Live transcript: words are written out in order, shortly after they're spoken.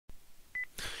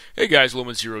Hey guys,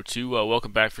 Loman02.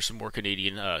 Welcome back for some more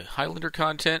Canadian Highlander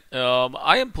content.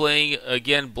 I am playing,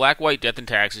 again, Black, White, Death, and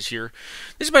Taxes here.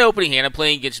 This is my opening hand. I'm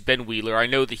playing against Ben Wheeler. I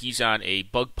know that he's on a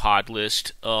bug pod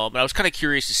list, and I was kind of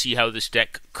curious to see how this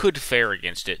deck could fare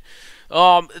against it.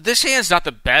 This hand's not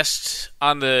the best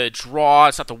on the draw.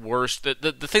 It's not the worst.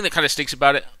 The thing that kind of stinks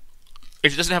about it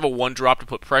is it doesn't have a 1-drop to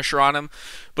put pressure on him,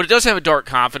 but it does have a Dark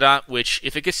Confidant, which,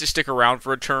 if it gets to stick around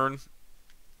for a turn,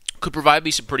 could provide me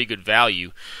some pretty good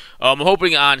value. I'm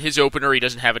hoping on his opener he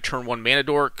doesn't have a turn 1 mana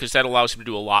dork, because that allows him to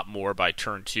do a lot more by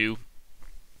turn 2.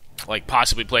 Like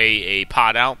possibly play a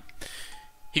pod out.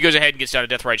 He goes ahead and gets down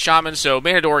to Deathrite Shaman, so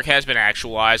mana dork has been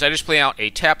actualized. I just play out a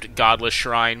tapped Godless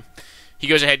Shrine. He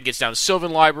goes ahead and gets down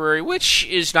Sylvan Library, which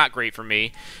is not great for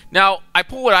me. Now, I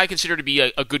pull what I consider to be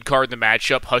a good card in the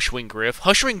matchup, Hushwing Gryff.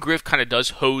 Hushwing Gryff kind of does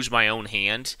hose my own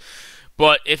hand.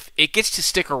 But if it gets to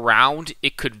stick around,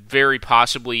 it could very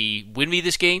possibly win me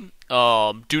this game,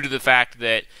 due to the fact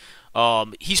that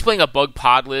he's playing a bug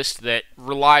pod list that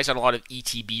relies on a lot of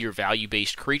ETB or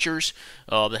value-based creatures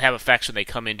that have effects when they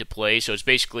come into play. So it's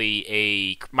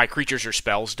basically my creatures or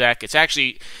spells deck. It's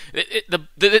actually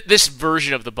this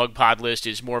version of the bug pod list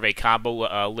is more of a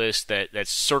combo list that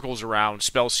circles around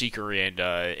Spellseeker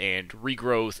and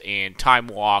Regrowth and Time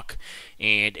Walk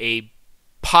and a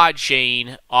pod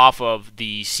chain off of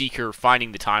the Seeker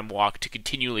finding the Time Walk to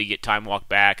continually get Time Walk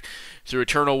back through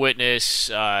Eternal Witness,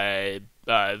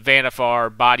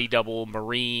 Vannifar, Body Double,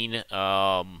 Marine,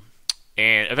 and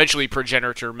eventually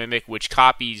Progenitor Mimic, which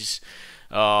copies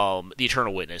the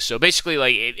Eternal Witness. So basically,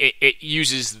 like it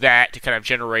uses that to kind of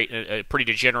generate a pretty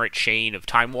degenerate chain of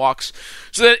Time Walks,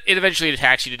 so that it eventually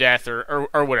attacks you to death or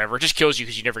whatever. It just kills you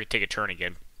because you never can take a turn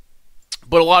again.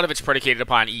 But a lot of it's predicated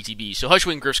upon ETB. So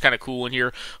Hushwing Gryff's kind of cool in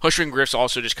here. Hushwing Gryff's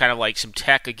also just kind of like some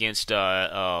tech against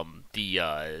the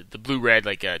blue-red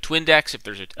like twin decks. If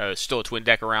there's still a twin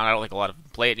deck around, I don't think a lot of them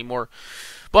play it anymore.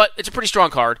 But it's a pretty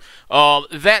strong card.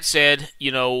 That said,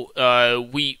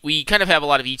 we kind of have a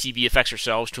lot of ETB effects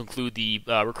ourselves, to include the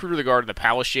Recruiter of the Guard and the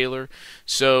Palace Jailer.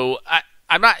 So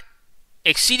I'm not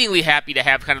exceedingly happy to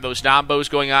have kind of those nombos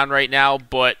going on right now,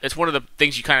 but it's one of the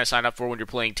things you kind of sign up for when you're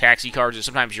playing taxi cards, is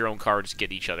sometimes your own cards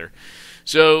get each other.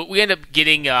 So we end up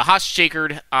getting Hostage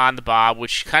Takered on the Bob,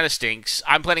 which kind of stinks.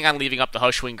 I'm planning on leaving up the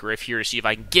Hushwing Gryff here to see if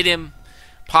I can get him,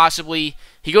 possibly.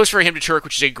 He goes for a Hymn to Turk,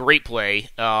 which is a great play.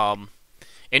 And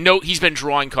note, he's been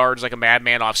drawing cards like a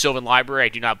madman off Sylvan Library. I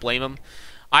do not blame him.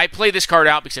 I play this card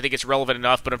out because I think it's relevant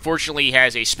enough, but unfortunately he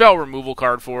has a spell removal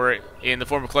card for it in the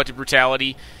form of Collective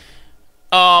Brutality.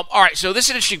 Alright, so this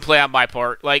is an interesting play on my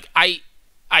part. Like, I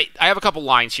have a couple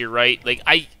lines here, right? Like,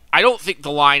 I don't think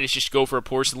the line is just go for a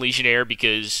Porcelain Legionnaire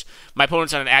because my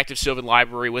opponent's on an active Sylvan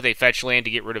Library with a fetch land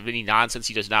to get rid of any nonsense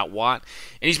he does not want,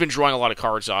 and he's been drawing a lot of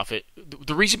cards off it.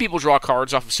 The reason people draw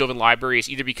cards off of Sylvan Library is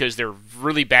either because they're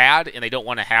really bad and they don't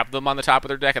want to have them on the top of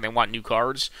their deck and they want new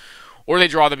cards, or they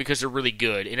draw them because they're really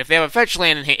good. And if they have a fetch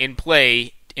land in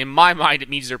play, in my mind, it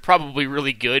means they're probably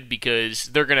really good because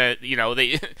they're gonna,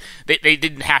 they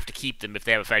didn't have to keep them if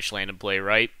they have a fetch land in play,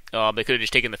 right? They could have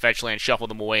just taken the fetch land, shuffled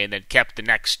them away, and then kept the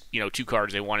next, 2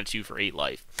 cards they wanted to for 8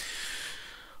 life.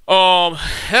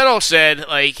 That all said,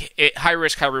 high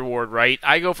risk, high reward, right?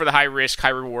 I go for the high risk, high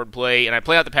reward play, and I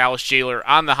play out the Palace Jailer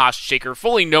on the Hostage Taker,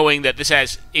 fully knowing that this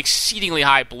has exceedingly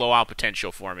high blowout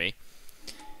potential for me.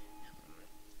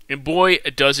 And boy,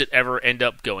 does it ever end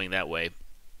up going that way.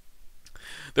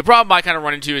 The problem I kind of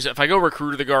run into is if I go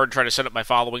Recruiter the Guard and try to set up my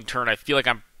following turn, I feel like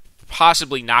I'm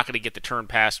possibly not going to get the turn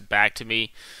passed back to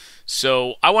me.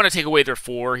 So I want to take away their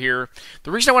 4 here.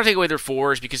 The reason I want to take away their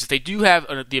 4 is because if they do have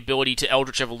the ability to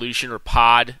Eldritch Evolution or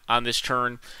Pod on this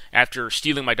turn after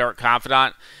stealing my Dark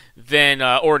Confidant, then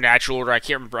or Natural Order, I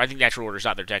can't remember. I think Natural Order is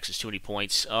not their deck, it's too many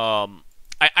points. I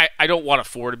don't want a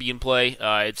 4 to be in play.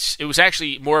 It was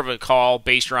actually more of a call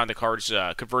based around the card's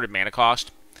converted mana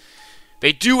cost.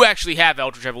 They do actually have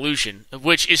Eldritch Evolution,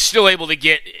 which is still able to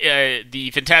get the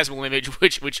Phantasmal Image,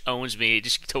 which owns me. It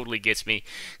just totally gets me.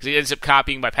 Because it ends up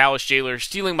copying my Palace Jailer,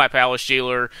 stealing my Palace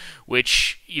Jailer,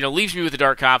 which leaves me with the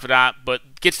Dark Confidant,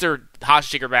 but gets their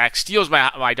Hostage Taker back, steals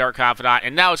my Dark Confidant,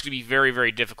 and now it's going to be very,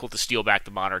 very difficult to steal back the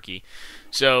Monarchy.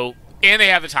 So, and they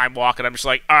have the Time Walk, and I'm just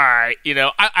like, alright,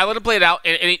 I let them play it out.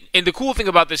 And the cool thing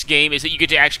about this game is that you get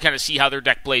to actually kind of see how their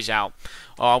deck plays out.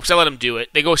 Because I let them do it.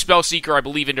 They go Spellseeker, I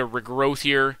believe, into Regrowth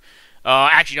here.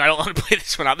 Actually, no, I don't let them play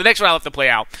this one out. The next one I let them play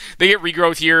out. They get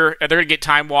Regrowth here. They're going to get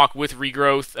Time Walk with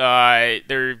Regrowth.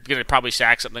 They're going to probably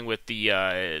sack something with the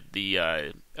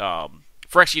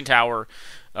Phyrexian Tower.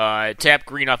 Tap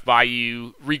green off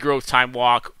Bayou. Regrowth, Time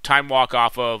Walk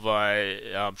off of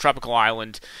Tropical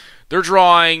Island. They're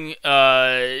drawing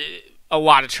a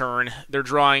lot of turn. They're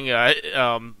drawing.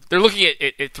 They're looking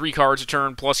at 3 cards a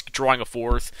turn plus drawing a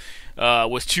 4th,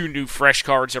 with 2 new fresh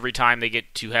cards every time they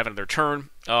get to have another turn.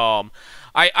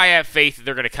 I have faith that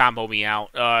they're going to combo me out.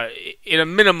 In a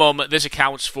minimum, this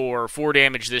accounts for 4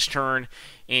 damage this turn,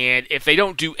 and if they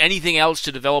don't do anything else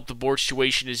to develop the board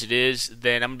situation as it is,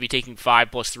 then I'm going to be taking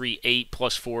 5 plus 3, 8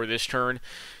 plus 4 this turn.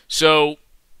 So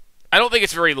I don't think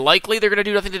it's very likely they're going to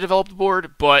do nothing to develop the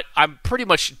board, but I'm pretty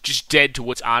much just dead to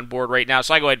what's on board right now,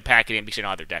 so I go ahead and pack it in because I know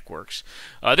how their deck works.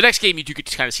 The next game, you do get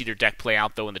to kind of see their deck play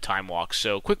out, though, in the time walk.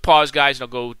 So quick pause, guys, and I'll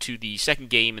go to the second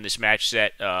game in this match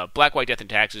set, Black, White, Death, and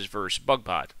Taxes versus Bug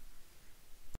Pod.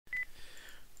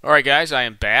 Alright, guys, I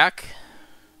am back.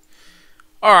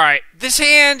 Alright, this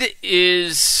hand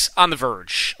is on the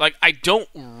verge. Like, I don't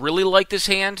really like this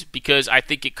hand because I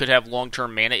think it could have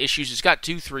long-term mana issues. It's got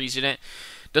 2 3s in it.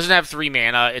 Doesn't have 3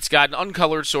 mana. It's got an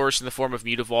uncolored source in the form of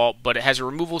Mutavault, but it has a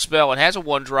removal spell, it has a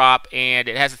 1-drop, and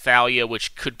it has a Thalia,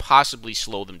 which could possibly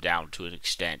slow them down to an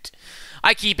extent.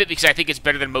 I keep it because I think it's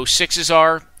better than most 6s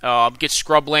are. Get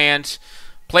scrub land,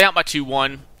 play out my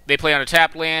 2-1. They play on a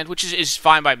tap land, which is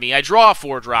fine by me. I draw a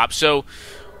 4-drop, so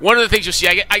one of the things you'll see,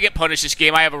 I get punished this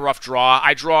game. I have a rough draw.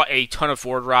 I draw a ton of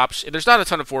 4-drops. There's not a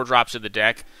ton of 4-drops in the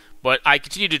deck, but I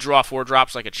continue to draw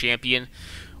 4-drops like a champion.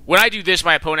 When I do this,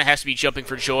 my opponent has to be jumping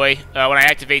for joy when I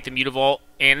activate the Mutavault,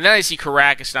 and then I see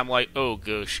Caracas, and I'm like, oh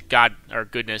gosh, God, or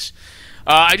goodness.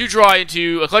 I do draw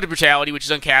into a Collective Brutality, which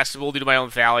is uncastable due to my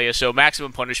own Thalia, so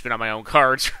maximum punishment on my own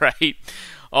cards, right?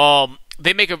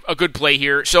 They make a good play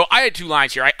here. So I had 2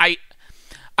 lines here. I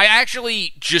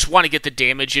actually just want to get the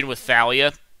damage in with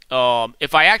Thalia.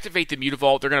 If I activate the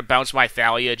Mutavault, they're going to bounce my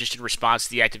Thalia just in response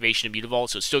to the activation of Mutavault,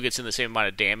 so it still gets in the same amount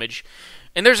of damage.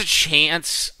 And there's a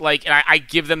chance, and I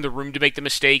give them the room to make the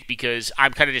mistake because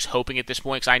I'm kind of just hoping at this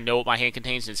point, because I know what my hand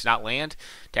contains and it's not land,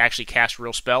 to actually cast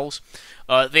real spells.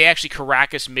 They actually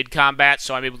Caracas mid-combat,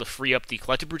 so I'm able to free up the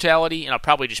Collective Brutality, and I'll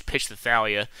probably just pitch the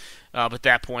Thalia at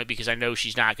that point because I know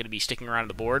she's not going to be sticking around on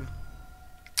the board.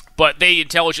 But they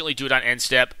intelligently do it on end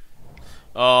step.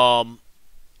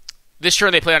 This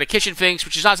turn they play on a Kitchen Finks,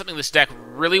 which is not something this deck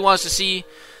really wants to see.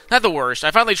 Not the worst.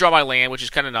 I finally draw my land, which is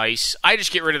kind of nice. I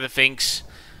just get rid of the Finks.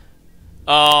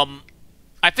 I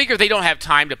figure they don't have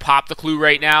time to pop the clue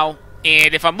right now.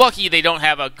 And if I'm lucky, they don't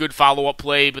have a good follow-up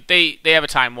play, but they have a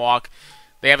time walk.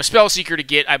 They have a Spellseeker to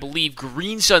get, I believe,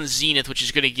 Green Sun Zenith, which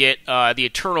is going to get the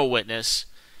Eternal Witness,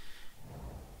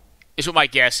 is what my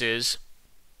guess is.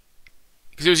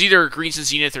 Because it was either Green Sun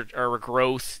Zenith or a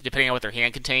Growth, depending on what their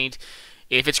hand contained.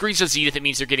 If it's Green Sun Zenith, it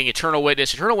means they're getting Eternal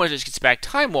Witness. Eternal Witness gets back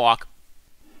Time Walk.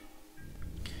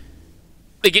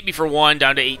 They get me for 1,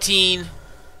 down to 18.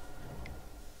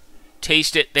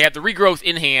 Taste it. They have the Regrowth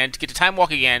in hand, get to Time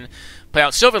Walk again, play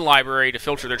out Sylvan Library to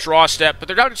filter their draw step, but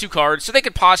they're down to 2 cards, so they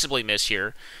could possibly miss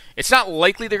here. It's not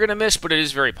likely they're going to miss, but it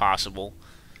is very possible.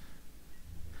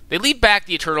 They leave back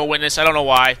the Eternal Witness. I don't know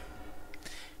why.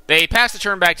 They pass the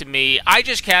turn back to me. I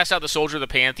just cast out the Soldier of the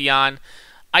Pantheon.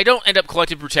 I don't end up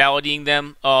Collective Brutalitying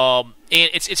them. And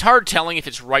it's hard telling if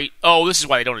it's right. Oh, this is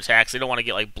why they don't attack. So they don't want to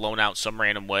get blown out some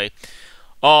random way.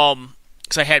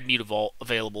 Because I had Mutavault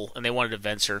available, and they wanted a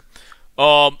Venser.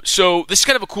 So this is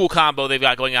kind of a cool combo they've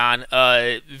got going on.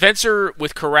 Venser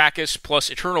with Caracas plus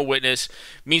Eternal Witness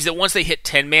means that once they hit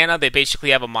 10 mana, they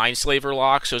basically have a Mindslaver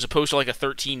lock. So as opposed to a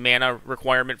 13 mana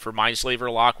requirement for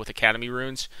Mindslaver lock with Academy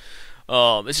runes,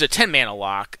 this is a 10 mana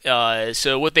lock.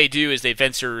 So what they do is they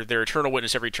Venser their Eternal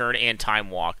Witness every turn and Time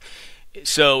Walk.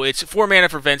 So it's 4 mana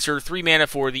for Venser, 3 mana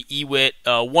for the Ewit,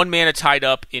 1 mana tied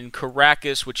up in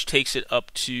Caracas, which takes it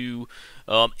up to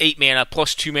 8 mana,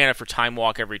 plus 2 mana for Time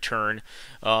Walk every turn,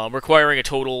 requiring a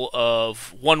total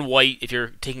of 1 white if you're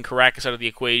taking Caracas out of the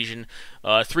equation,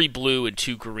 3 blue, and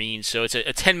 2 green. So it's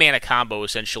a 10 mana combo,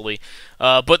 essentially.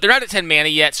 But they're not at 10 mana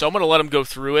yet, so I'm going to let them go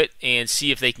through it and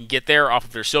see if they can get there off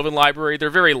of their Sylvan Library. They're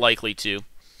very likely to.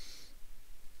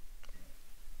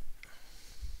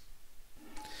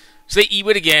 So they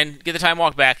Ewit again, get the Time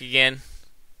Walk back again.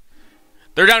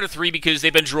 They're down to 3 because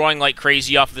they've been drawing like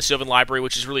crazy off of the Sylvan Library,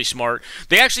 which is really smart.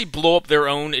 They actually blow up their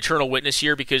own Eternal Witness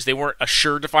here because they weren't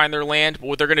assured to find their land. But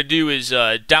what they're going to do is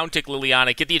downtick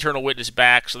Liliana, get the Eternal Witness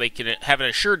back so they can have an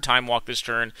assured Time Walk this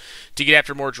turn to get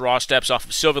after more draw steps off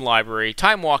of Sylvan Library.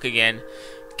 Time Walk again.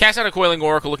 Cast out a Coiling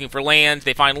Oracle looking for land.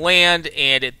 They find land,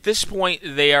 and at this point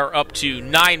they are up to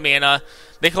 9 mana.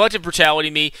 They Collective Brutality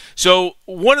me. So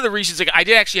one of the reasons, I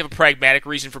did actually have a pragmatic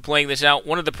reason for playing this out.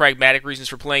 One of the pragmatic reasons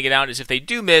for playing it out is if they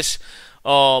do miss,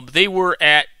 they were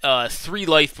at 3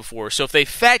 life before. So if they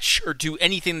fetch or do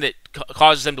anything that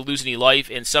causes them to lose any life,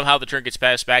 and somehow the turn gets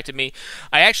passed back to me,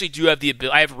 I actually do have the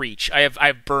ability. I have reach. I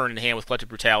have burn in hand with Collective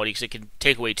Brutality because it can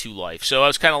take away 2 life. So that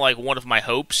was kind of like one of my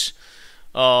hopes.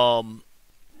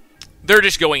 They're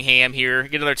just going ham here.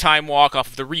 Get another Time Walk off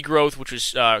of the Regrowth, which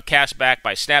was cast back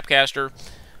by Snapcaster.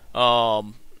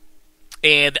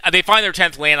 And they find their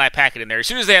 10th land, I pack it in there. As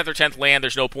soon as they have their 10th land,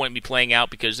 there's no point in me playing out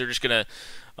because they're just gonna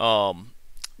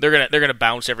they're gonna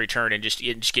bounce every turn and just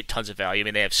get tons of value. I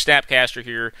mean, they have Snapcaster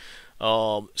here.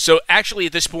 So actually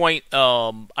at this point,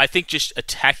 I think just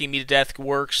attacking me to death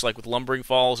works, like with Lumbering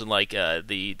Falls and like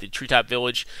the Treetop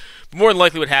Village. But more than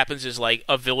likely what happens is like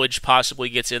a village possibly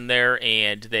gets in there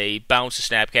and they bounce the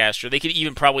Snapcaster. They could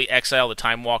even probably exile the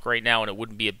Time Walk right now and it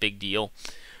wouldn't be a big deal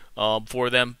for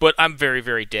them. But I'm very,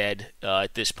 very dead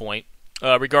at this point.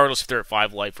 Regardless if they're at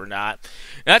 5 life or not.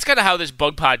 And that's kind of how this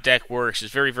Bug Pod deck works.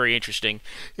 It's very, very interesting.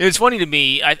 And it's funny to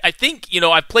me. I think,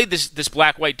 I've played this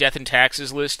Black-White Death and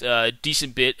Taxes list a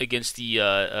decent bit against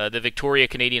the Victoria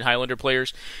Canadian Highlander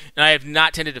players, and I have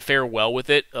not tended to fare well with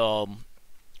it.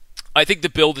 I think the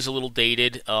build is a little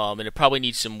dated, and it probably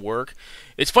needs some work.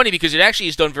 It's funny because it actually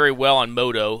has done very well on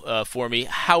Moto for me.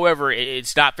 However,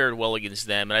 it's not fared well against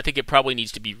them, and I think it probably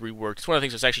needs to be reworked. It's one of the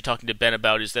things I was actually talking to Ben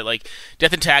about is that like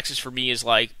Death and Taxes for me is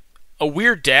like a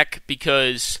weird deck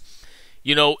because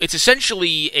it's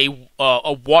essentially a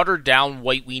watered down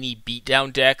White Weenie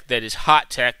beatdown deck that is hot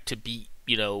tech to beat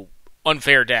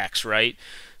unfair decks, right?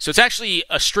 So it's actually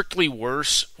a strictly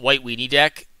worse White Weenie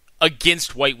deck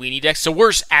against White Weenie decks. So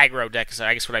worse aggro deck is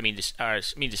I guess what I mean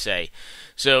to say.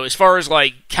 So as far as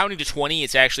like counting to 20,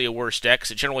 it's actually a worse deck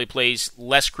because it generally plays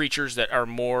less creatures that are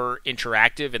more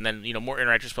interactive and then more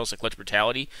interactive spells like Collective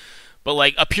Brutality. But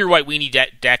like a pure White Weenie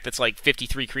deck that's like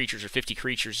 53 creatures or 50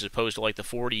 creatures as opposed to like the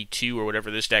 42 or whatever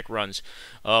this deck runs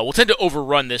will tend to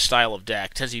overrun this style of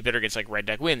deck. Tends to be better against like Red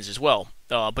Deck Wins as well,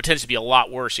 but tends to be a lot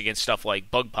worse against stuff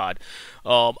like Bug Pod.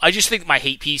 I just think my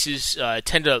hate pieces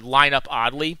tend to line up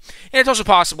oddly, and it's also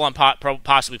possible I'm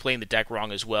possibly playing the deck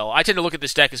wrong as well. I tend to look at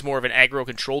this deck as more of an aggro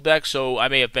control deck, so I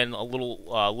may have been a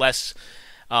little less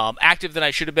active than I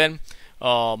should have been.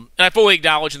 And I fully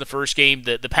acknowledge in the first game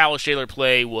that the Palace Jailer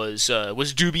play was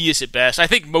dubious at best. I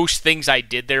think most things I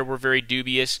did there were very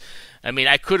dubious. I mean,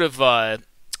 I could have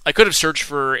searched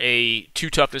for a 2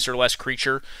 toughness or less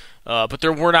creature, but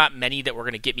there were not many that were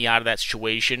going to get me out of that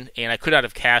situation, and I could not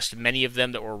have cast many of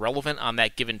them that were relevant on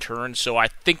that given turn. So I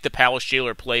think the Palace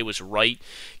Jailer play was right,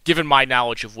 given my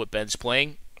knowledge of what Ben's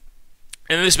playing.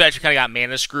 And in this match, we kind of got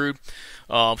mana screwed.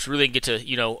 So we really didn't get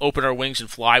to, open our wings and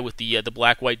fly with the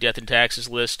Black-White Death and Taxes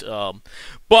list.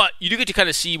 But you do get to kind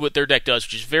of see what their deck does,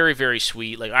 which is very, very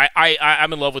sweet. Like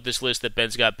I'm in love with this list that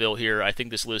Ben's got built here. I think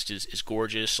this list is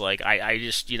gorgeous. Like I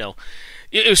just,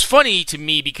 it was funny to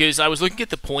me because I was looking at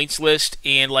the points list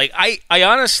and like I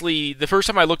honestly, the first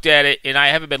time I looked at it, and I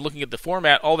haven't been looking at the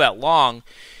format all that long,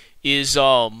 is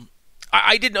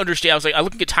I didn't understand. I was like, I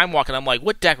looking at Time Walk, and I'm like,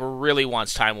 what deck really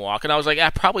wants Time Walk? And I was like,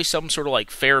 probably some sort of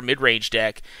like fair mid-range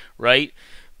deck, right?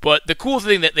 But the cool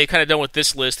thing that they've kind of done with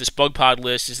this list, this Bug Pod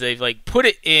list, is they've like put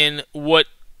it in what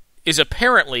is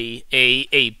apparently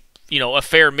a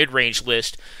fair mid-range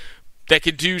list that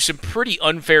could do some pretty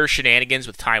unfair shenanigans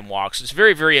with Time Walks. It's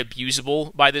very, very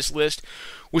abusable by this list,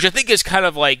 which I think is kind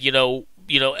of like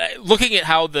looking at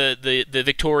how the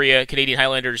Victoria Canadian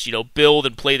Highlanders build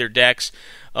and play their decks.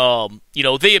 They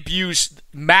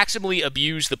maximally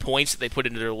abuse the points that they put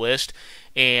into their list,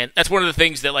 and that's one of the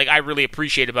things that like I really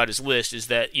appreciate about his list is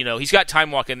that he's got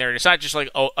Time Walk in there, and it's not just like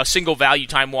a single value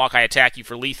Time Walk. I attack you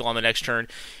for lethal on the next turn.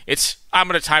 It's I'm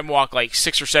going to Time Walk like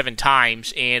 6 or 7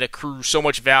 times and accrue so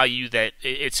much value that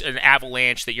it's an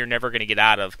avalanche that you're never going to get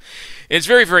out of. And it's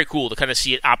very, very cool to kind of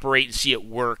see it operate and see it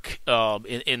work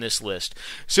in this list.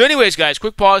 So anyways, guys,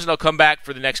 quick pause, and I'll come back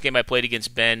for the next game I played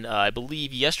against Ben, I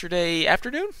believe yesterday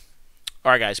afternoon.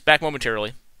 All right, guys, back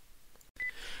momentarily.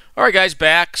 All right, guys,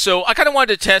 back. So I kind of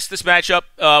wanted to test this matchup.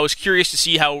 I was curious to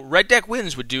see how Red Deck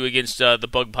Wins would do against the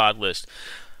Bug Pod list.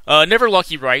 Never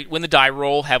lucky, right? Win the die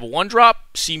roll, have a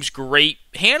 1-drop, seems great.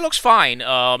 Hand looks fine.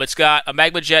 It's got a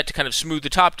Magma Jet to kind of smooth the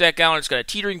top deck out. It's got a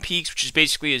Teetering Peaks, which is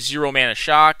basically a 0-mana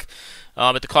shock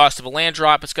at the cost of a land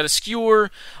drop. It's got a Skewer.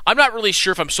 I'm not really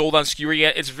sure if I'm sold on Skewer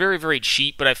yet. It's very, very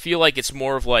cheap, but I feel like it's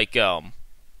more of like...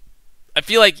 I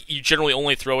feel like you generally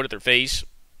only throw it at their face.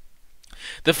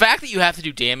 The fact that you have to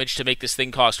do damage to make this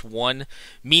thing cost 1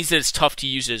 means that it's tough to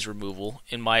use it as removal,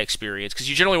 in my experience, because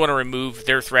you generally want to remove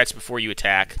their threats before you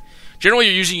attack. Generally,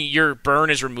 you're using your burn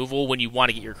as removal when you want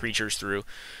to get your creatures through.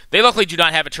 They luckily do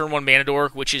not have a turn 1 Mana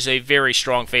Dork, which is a very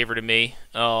strong favor to me.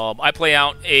 I play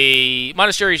out a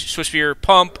Monastery Swiftspear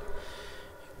Pump,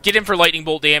 Get in for lightning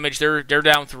bolt damage. They're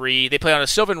down 3. They play on a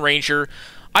Sylvan Ranger.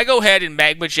 I go ahead and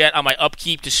Magma Jet on my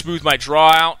upkeep to smooth my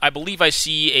draw out. I believe I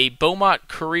see a Beaumont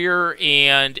Courier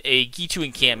and a Gitu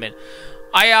Encampment.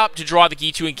 I opt to draw the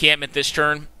Gitu Encampment this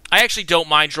turn. I actually don't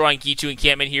mind drawing Gitu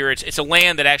Encampment here. It's a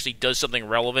land that actually does something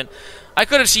relevant. I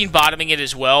could have seen bottoming it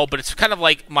as well, but it's kind of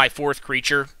like my 4th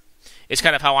creature. It's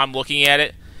kind of how I'm looking at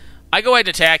it. I go ahead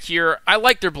and attack here. I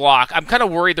like their block. I'm kind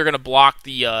of worried they're going to block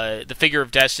the Figure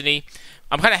of Destiny.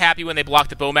 I'm kind of happy when they block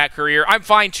the Beaumont Courier. I'm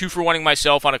fine 2-for-1ing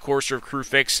myself on a Courser of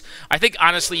Crewfix. I think,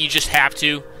 honestly, you just have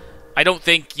to. I don't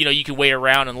think, you can wait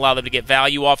around and allow them to get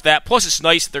value off that. Plus, it's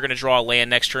nice that they're going to draw a land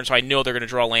next turn, so I know they're going to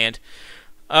draw land.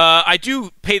 I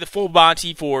do pay the full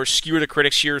bounty for Skewer the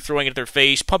Critics here, throwing it at their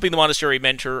face, pumping the Monastery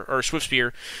Mentor, or Swift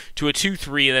Spear, to a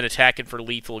 2-3, and then attacking for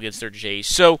lethal against their Jace.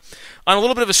 So, on a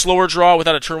little bit of a slower draw,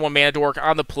 without a turn 1 Mana Dork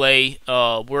on the play,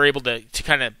 we're able to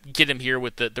kind of get him here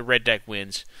with the red deck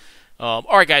wins.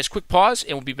 Alright guys, quick pause,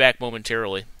 and we'll be back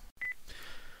momentarily.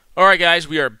 Alright guys,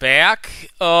 we are back.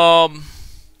 That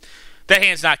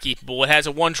hand's not keepable. It has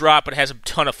a 1-drop, but it has a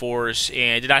ton of 4s,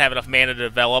 and did not have enough mana to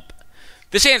develop.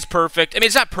 This hand's perfect. I mean,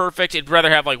 it's not perfect. It'd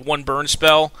rather have, like, 1 burn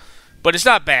spell, but it's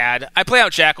not bad. I play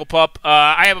out Jackalpup.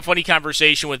 I have a funny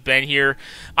conversation with Ben here.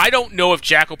 I don't know if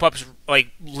Jackalpup's, like,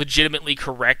 legitimately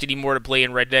correct anymore to play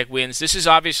in red deck wins. This is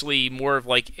obviously more of,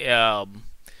 like,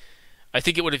 I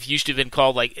think it would have used to have been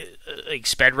called, like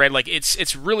Sped Red. Like,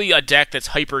 it's really a deck that's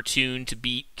hyper-tuned to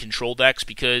beat control decks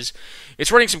because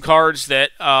it's running some cards that,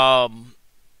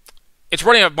 it's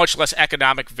running a much less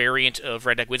economic variant of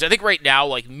red deck wins. I think right now,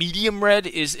 like, medium red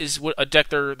is what a deck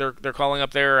they're calling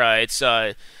up there. It's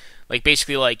like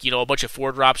basically like a bunch of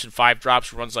 4-drops and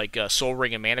 5-drops. Runs like Soul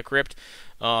Ring and Mana Crypt.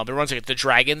 It runs like the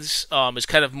Dragons is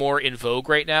kind of more in vogue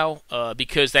right now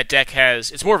because that deck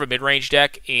it's more of a mid-range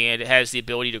deck and it has the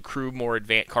ability to accrue more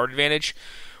card advantage.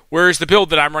 Whereas the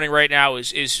build that I'm running right now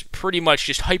is pretty much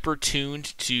just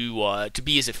hyper-tuned to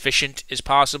be as efficient as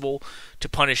possible to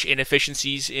punish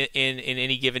inefficiencies in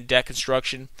any given deck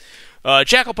construction.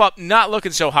 Jackalpup not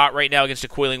looking so hot right now against a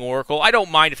Coiling Oracle. I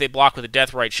don't mind if they block with a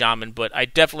Deathrite Shaman, but I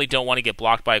definitely don't want to get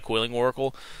blocked by a Coiling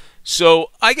Oracle. So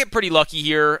I get pretty lucky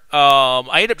here.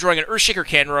 I end up drawing an Earthshaker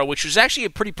Kenra, which was actually a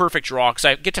pretty perfect draw because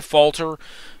I get to falter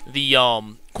the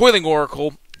Coiling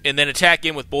Oracle and then attack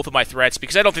in with both of my threats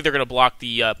because I don't think they're going to block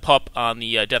the pup on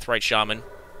the Deathrite Shaman.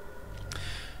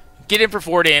 Get in for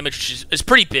 4 damage, which is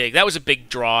pretty big. That was a big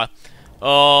draw.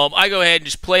 I go ahead and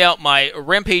just play out my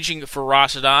Rampaging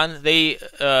Ferocidon. They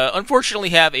unfortunately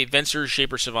have a Venser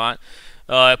Shaper Savant,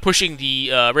 pushing the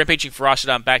Rampaging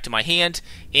Ferocidon back to my hand,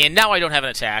 and now I don't have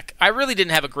an attack. I really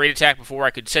didn't have a great attack before.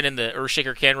 I could send in the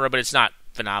Earthshaker Kenra, but it's not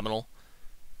phenomenal.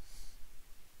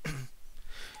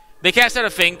 They cast out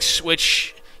a Finks,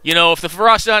 which, if the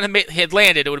Ferocidon had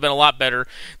landed, it would have been a lot better.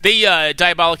 They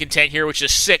Diabolic Intent here, which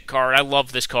is a sick card. I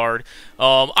love this card.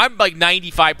 I'm like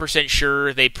 95%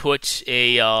 sure they put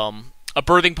a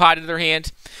Birthing Pod into their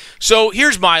hand. So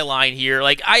here's my line here.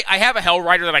 Like I have a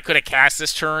Hellrider that I could have cast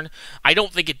this turn. I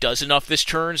don't think it does enough this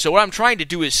turn. So what I'm trying to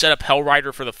do is set up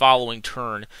Hellrider for the following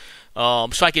turn,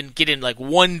 so I can get in like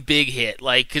one big hit.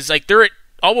 Because they're at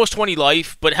almost 20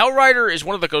 life, but Hellrider is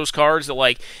one of those cards that,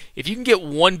 like, if you can get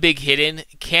one big hit in,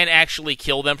 can actually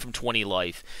kill them from 20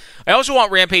 life. I also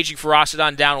want Rampaging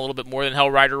Ferocidon down a little bit more than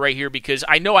Hellrider right here because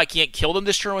I know I can't kill them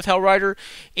this turn with Hellrider,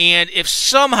 and if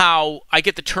somehow I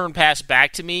get the turn pass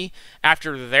back to me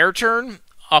after their turn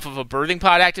off of a Birthing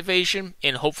Pod activation,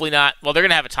 and hopefully not, well, they're going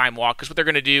to have a Time Walk, because what they're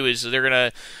going to do is they're going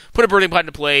to put a Birthing Pod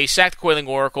into play, sack the Coiling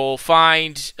Oracle,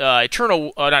 find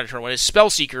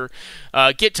Spellseeker,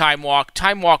 get Time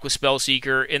Walk with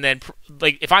Spellseeker, and then,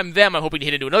 like, if I'm them, I'm hoping to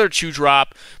hit into another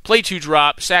 2-drop, play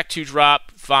 2-drop, sack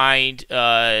 2-drop, find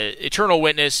Eternal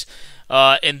Witness,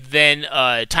 and then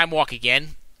Time Walk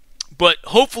again. But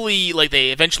hopefully, like,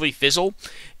 they eventually fizzle,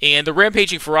 and the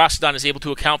Rampaging Ferocidon is able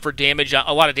to account for damage,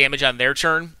 a lot of damage on their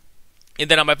turn. And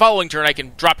then on my following turn, I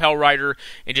can drop Hellrider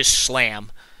and just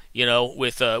slam,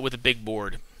 with a big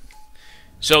board.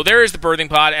 So there is the Birthing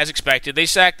Pod, as expected. They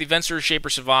sack the Venser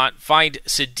Shaper Savant, find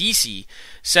Sidisi,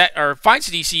 sack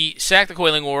the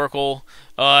Coiling Oracle,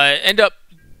 end up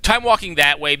time walking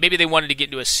that way. Maybe they wanted to get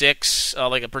into a 6,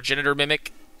 like a Progenitor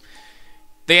Mimic.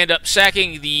 They end up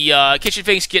sacking the Kitchen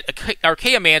Finks, get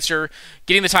Archaeomancer,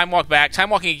 getting the Time Walk back, Time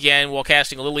Walking again while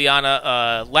casting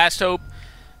Liliana Last Hope.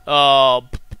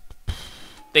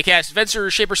 They cast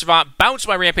Venser Shaper Savant, bounce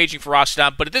my Rampaging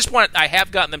Ferocidon, but at this point I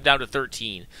have gotten them down to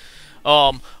 13.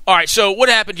 Alright, so what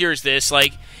happened here is this,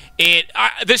 like, And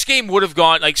this game would have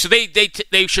gone so they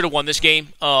should have won this game.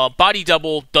 Body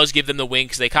double does give them the win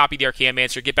because they copy the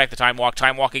Archaeomancer, get back the time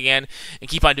walk again, and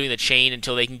keep on doing the chain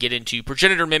until they can get into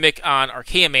Progenitor Mimic on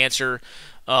Archaeomancer.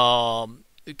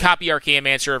 Copy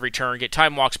Archaeomancer every turn, get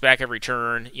time walks back every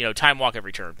turn. Time walk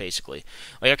every turn basically.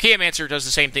 Like Archaeomancer does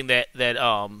the same thing that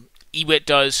Ewit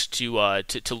does to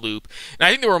loop. And I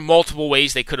think there were multiple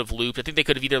ways they could have looped. I think they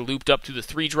could have either looped up through the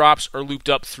 3 drops or looped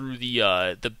up through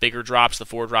the bigger drops, the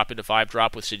 4 drop into 5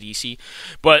 drop with Sidisi.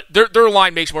 But their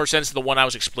line makes more sense than the one I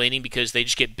was explaining because they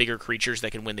just get bigger creatures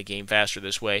that can win the game faster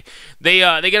this way. They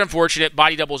get unfortunate.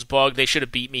 Body doubles bugged. They should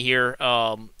have beat me here.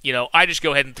 I just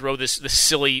go ahead and throw this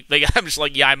silly. I'm just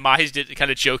like, I mised it, kind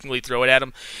of jokingly throw it at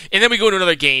them. And then we go into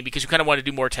another game because we kind of want to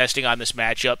do more testing on this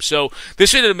matchup. So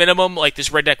this is at a minimum, like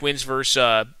this red deck wins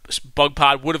versus Bug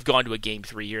Pod would have gone to a game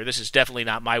 3 here. This is definitely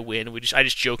not my win. I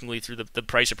just jokingly threw the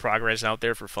price of progress out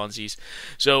there for funsies.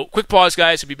 So quick pause,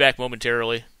 guys. I'll be back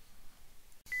momentarily.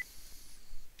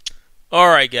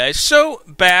 Alright, guys. So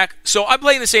back. So I'm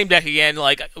playing the same deck again.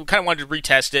 Like I kind of wanted to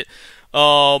retest it.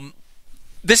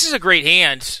 This is a great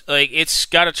hand. Like it's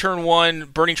got a turn 1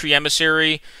 Burning Tree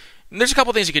Emissary. And there's a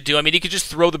couple things he could do. I mean, he could just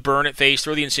throw the burn at face,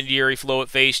 throw the incendiary flow at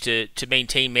face to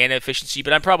maintain mana efficiency,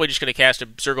 but I'm probably just going to cast a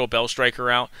Zergo Bellstriker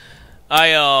out.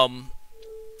 I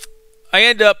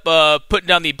end up putting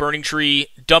down the Burning Tree,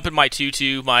 dumping my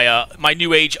 2/2, my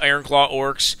New Age Ironclaw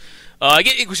Orcs. I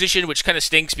get Inquisition, which kind of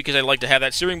stinks because I'd like to have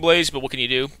that Searing Blaze, but what can you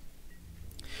do?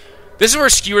 This is where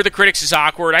Skewer the Critics is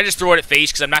awkward. I just throw it at face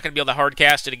because I'm not going to be able to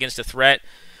hardcast it against a threat.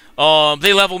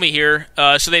 They level me here,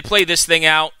 so they play this thing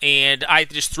out, and I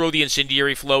just throw the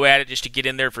Incendiary Flow at it just to get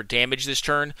in there for damage this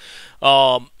turn.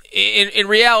 In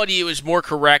reality, it was more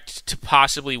correct to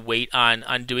possibly wait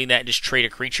on doing that and just trade a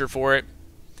creature for it.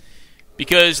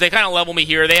 Because they kind of level me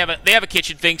here. They have a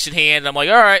Kitchen Finks in hand, and I'm like,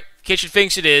 alright, Kitchen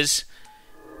Finks it is.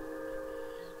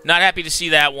 Not happy to see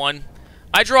that one.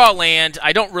 I draw a land.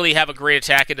 I don't really have a great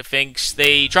attack into Finks.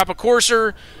 They drop a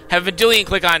Courser, have a Vendilion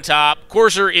Click on top.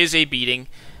 Courser is a beating.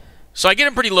 So I get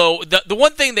him pretty low. The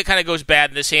one thing that kind of goes bad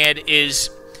in this hand is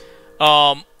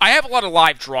I have a lot of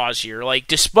live draws here. Like,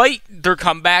 despite their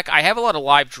comeback, I have a lot of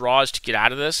live draws to get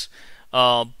out of this.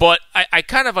 But I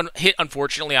kind of hit,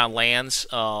 unfortunately, on lands.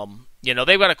 They've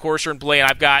got a Courser in play, and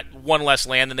I've got one less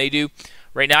land than they do.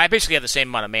 Right now, I basically have the same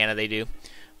amount of mana they do.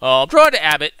 Draw to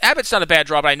Abbott. Abbott's not a bad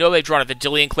draw, but I know they've drawn a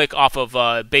Vendilion Click off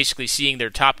of basically seeing their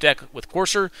top deck with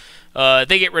Courser.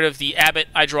 They get rid of the Abbott.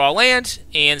 I draw a land,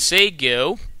 and say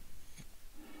go.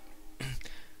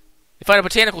 They find a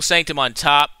Botanical Sanctum on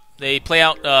top. They play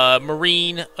out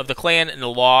Marine of the Clan and the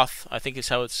Loth. I think is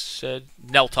how it's said.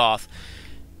 Neltoth.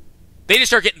 They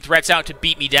just start getting threats out to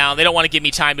beat me down. They don't want to give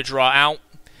me time to draw out.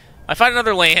 I find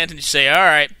another land and just say, all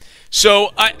right.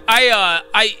 So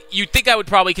you'd think I would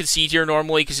probably concede here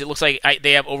normally because it looks like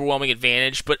they have overwhelming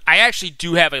advantage, but I actually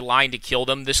do have a line to kill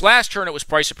them. This last turn it was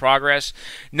Price of Progress.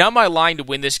 Now my line to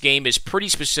win this game is pretty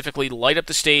specifically light up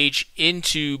the stage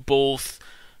into both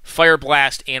Fire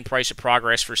Blast and Price of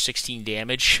Progress for 16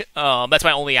 damage. That's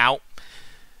my only out.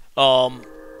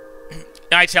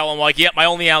 I tell them, like, yep, my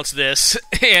only out's this.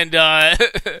 And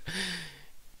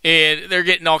they're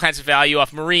getting all kinds of value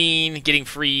off Marine, getting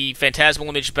free Phantasmal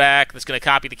Image back. That's going to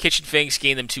copy the Kitchen Finks,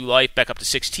 gain them 2 life, back up to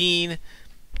 16.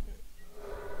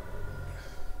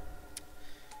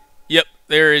 Yep,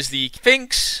 there is the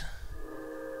Finks.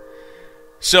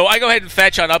 So I go ahead and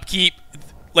fetch on upkeep.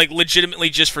 Like, legitimately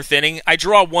just for thinning. I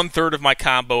draw 1/3 of my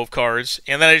combo of cards,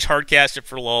 and then I just hardcast it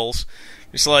for lulz.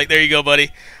 Just like, there you go, buddy.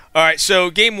 Alright, so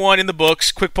game 1 in the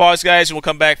books. Quick pause, guys, and we'll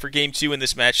come back for game 2 in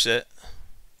this match set.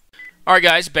 Alright,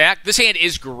 guys, back. This hand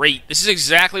is great. This is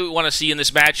exactly what we want to see in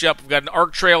this matchup. We've got an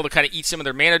Arc Trail to kind of eat some of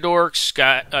their mana dorks.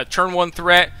 Got a turn 1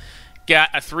 threat. Got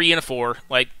a 3 and a 4.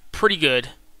 Like, pretty good.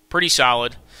 Pretty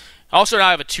solid. Also, now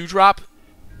I have a 2-drop.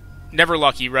 Never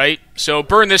lucky, right? So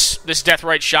burn this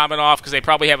Deathrite Shaman off because they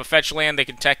probably have a fetch land they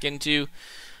can tech into.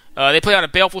 They play on a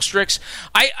Baleful Strix.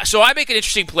 So I make an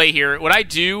interesting play here. What I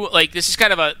do, like, this is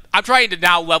kind of I'm trying to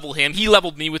now level him. He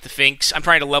leveled me with the Finks. I'm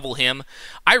trying to level him.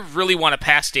 I really want to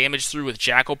pass damage through with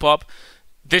Jackal-Pup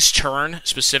this turn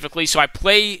specifically. So I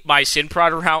play my Sin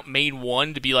Prodder out main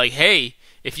 1 to be like, hey,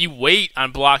 if you wait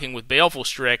on blocking with Baleful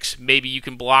Strix, maybe you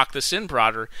can block the Sin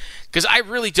Prodder. Because I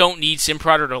really don't need Sin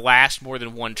Prodder to last more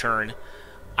than 1 turn.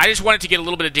 I just want it to get a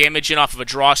little bit of damage in off of a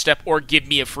draw step or give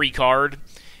me a free card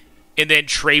and then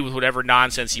trade with whatever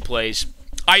nonsense he plays.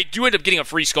 I do end up getting a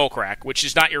free Skullcrack, which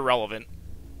is not irrelevant.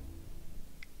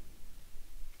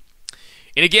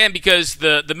 And again, because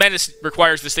the Menace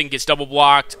requires this thing gets double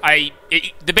blocked,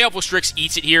 the Baleful Strix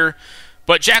eats it here.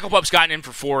 But Jackal-Pup's gotten in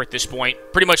for 4 at this point.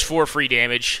 Pretty much 4 free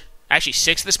damage. Actually,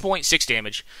 6 at this point. 6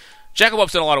 damage.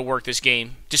 Jackal-Bup's done a lot of work this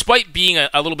game. Despite being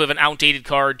a little bit of an outdated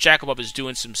card, Jackal-Bup is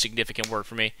doing some significant work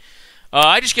for me.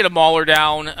 I just get a Mauler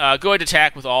down. Go ahead and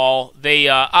attack with all. They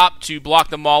opt to block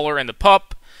the Mauler and the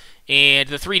Pup. And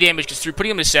the 3 damage gets through,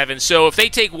 putting them to 7. So if they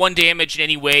take 1 damage in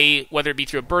any way, whether it be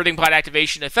through a Birthing Pod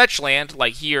activation, a fetch land,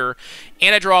 like here,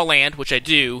 and I draw a land, which I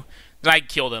do, then I can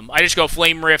kill them. I just go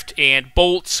Flame Rift and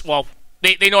Bolts. Well,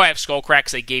 they know I have Skullcrack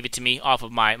because they gave it to me off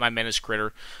of my Menace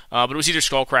Critter. But it was either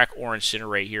Skullcrack or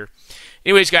Incinerate here.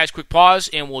 Anyways, guys, quick pause,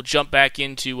 and we'll jump back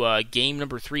into game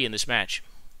number 3 in this match.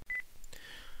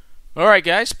 Alright,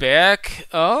 guys, back.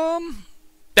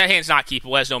 That hand's not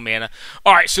keepable. It has no mana.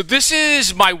 Alright, so this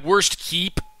is my worst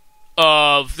keep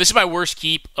of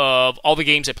all the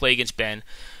games I play against Ben.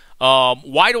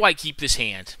 Why do I keep this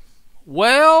hand?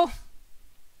 Well,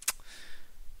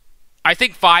 I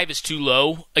think 5 is too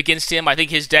low against him. I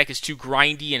think his deck is too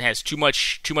grindy and has too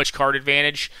much card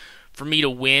advantage for me to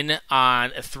win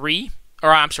on a 3.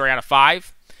 Or I'm sorry, on a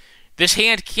 5. This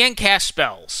hand can cast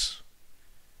spells.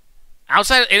 And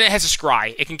it has a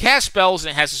scry. It can cast spells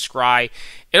and it has a scry.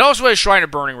 It also has Shrine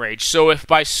of Burning Rage. So if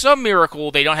by some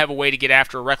miracle they don't have a way to get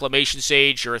after a Reclamation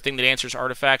Sage or a thing that answers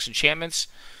artifacts, enchantments,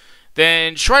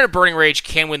 then Shrine of Burning Rage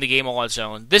can win the game all on its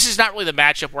own. This is not really the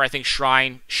matchup where I think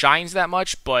Shrine shines that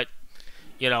much, but,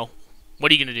 you know,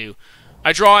 what are you going to do?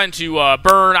 I draw into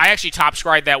Burn. I actually top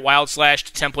scried that Wild Slash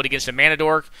to template against a Mana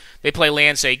Dork. They play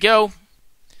land, say go.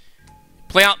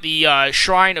 Play out the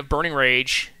Shrine of Burning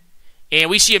Rage. And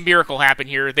we see a miracle happen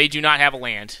here. They do not have a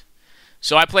land.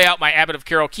 So I play out my Abbot of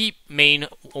Carol Keep, main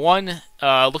 1,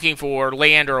 looking for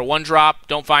land or a 1-drop.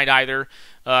 Don't find either.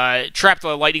 Trap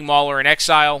the Lightning Mauler in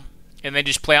exile, and then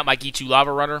just play out my G2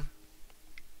 Lava Runner.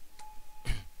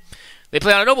 They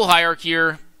play out a Noble Hierarch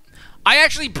here. I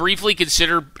actually briefly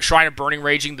considered Shrine of Burning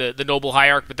Raging the Noble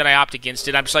Hierarch, but then I opt against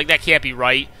it. I'm just like, that can't be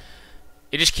right.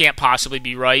 It just can't possibly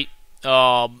be right.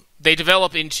 They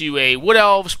develop into a Wood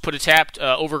Elves, put a tapped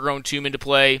Overgrown Tomb into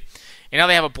play, and now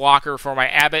they have a blocker for my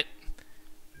Abbot.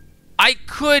 I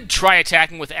could try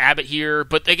attacking with Abbot here,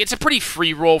 but it's a pretty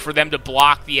free roll for them to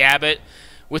block the Abbot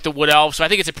with the Wood Elves, so I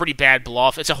think it's a pretty bad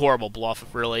bluff. It's a horrible bluff,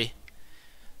 really.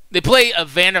 They play a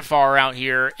Vannifar out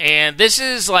here, and this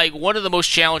is like one of the most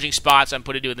challenging spots I'm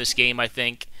put into in this game, I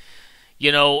think.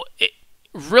 You know,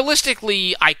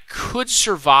 realistically, I could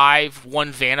survive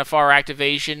one Vannifar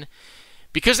activation.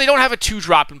 Because they don't have a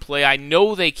 2-drop in play, I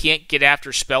know they can't get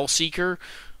after Spellseeker.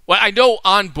 Well, I know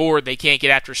on board they can't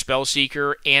get after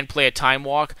Spellseeker and play a Time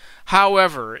Walk.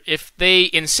 However, if they,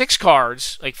 in 6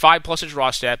 cards, like 5 plus a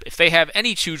draw step, if they have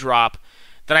any 2-drop,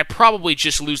 then I probably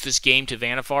just lose this game to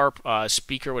Vannifar. Prime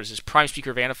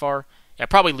Speaker Vannifar. I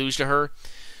probably lose to her.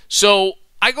 So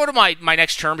I go to my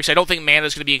next turn because I don't think mana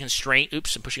is going to be a constraint.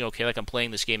 Oops, I'm pushing OK like I'm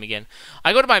playing this game again.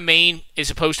 I go to my main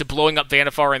as opposed to blowing up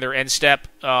Vannifar in their end step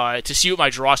to see what my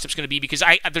draw step's going to be because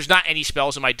there's not any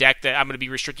spells in my deck that I'm going to be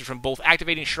restricted from both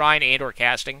activating Shrine and or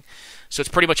casting. So it's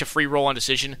pretty much a free roll on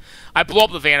decision. I blow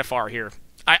up the Vannifar here.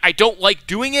 I don't like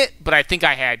doing it, but I think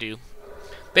I had to.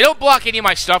 They don't block any of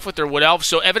my stuff with their Wood Elves,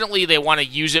 so evidently they want to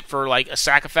use it for like a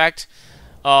sack effect.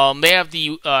 They have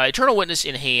the Eternal Witness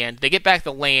in hand. They get back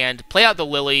the land, play out the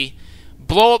Lily,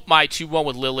 blow up my 2-1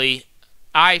 with Lily.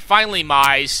 I finally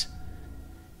Mise,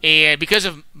 and because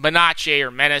of Menace or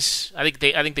Menace, I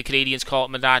think the Canadians call it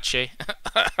Menace.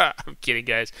 I'm kidding,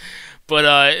 guys.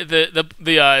 But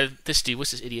this dude,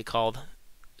 what's this idiot called?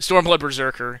 Stormblood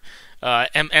Berserker.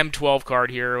 M12 card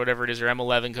here, or whatever it is, or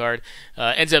M11 card,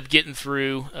 ends up getting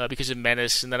through because of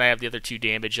Menace, and then I have the other 2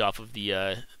 damage off of the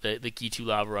G2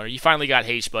 Lava Runner. You finally got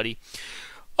haste, buddy.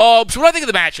 So what do I think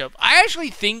of the matchup? I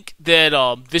actually think that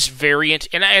this variant,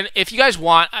 and if you guys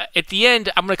want, at the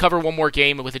end, I'm going to cover one more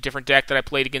game with a different deck that I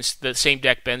played against the same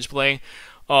deck Ben's playing.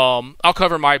 I'll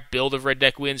cover my build of Red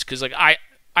Deck Wins, because like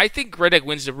I think Red Deck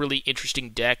Wins is a really interesting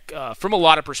deck from a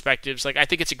lot of perspectives. Like I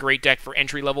think it's a great deck for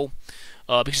entry level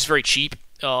because it's very cheap.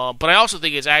 But I also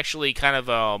think it's actually kind of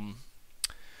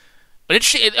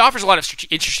it offers a lot of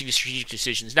interesting strategic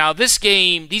decisions. Now these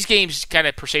games kind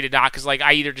of per se did not because like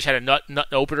I either just had a nut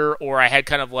opener or I had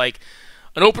kind of like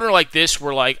an opener like this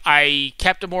where like I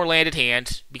kept a more landed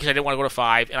hand because I didn't want to go to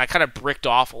 5 and I kind of bricked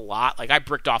off a lot. Like I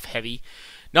bricked off heavy.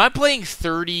 Now I'm playing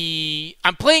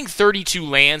 32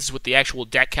 lands is what the actual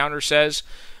deck counter says,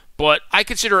 but I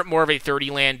consider it more of a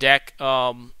 30 land deck,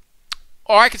 or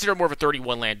I consider it more of a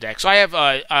 31 land deck. So I have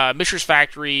a Mishra's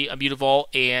Factory, a Mutavault,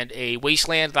 and a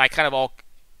Wasteland that I kind of all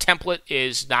template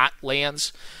is not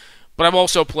lands, but I'm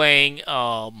also playing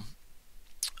the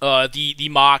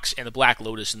Mox and the Black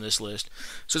Lotus in this list.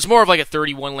 So it's more of like a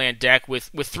 31 land deck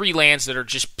with 3 lands that are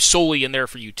just solely in there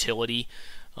for utility.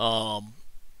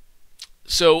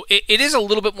 So it is a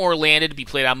little bit more landed to be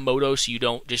played on Moto, so you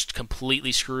don't just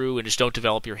completely screw and just don't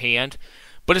develop your hand.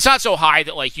 But it's not so high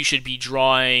that like you should be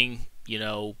drawing,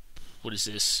 what is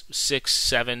this, 6,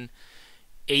 7,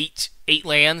 8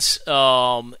 lands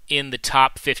in the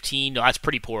top 15. No, that's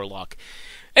pretty poor luck.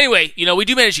 Anyway, we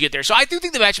do manage to get there. So I do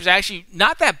think the matchup is actually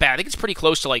not that bad. I think it's pretty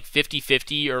close to like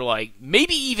 50-50 or like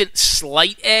maybe even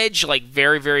slight edge, like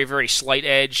very, very, very slight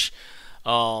edge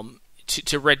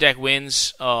to red deck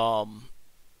wins.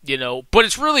 But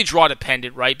it's really draw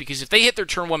dependent, right? Because if they hit their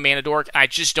turn 1 mana dork, I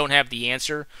just don't have the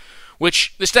answer.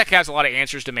 Which this deck has a lot of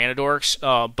answers to mana dorks,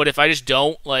 but if I just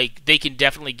don't, like, they can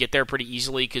definitely get there pretty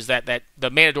easily because that the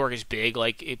mana dork is big,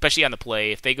 like especially on the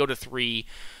play. If they go to 3,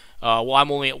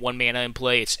 I'm only at 1 mana in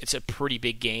play. It's a pretty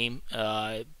big game,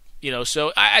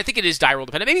 So I think it is die roll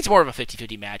dependent. Maybe it's more of a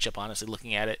 50-50 matchup, honestly,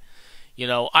 looking at it.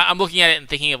 I'm looking at it and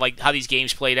thinking of like how these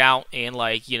games played out and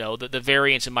like the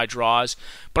variance in my draws.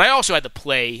 But I also had the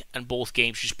play on both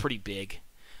games, which is pretty big.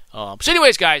 So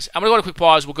anyways, guys, I'm going to go on a quick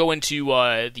pause. We'll go into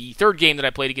the third game that I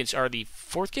played against, or the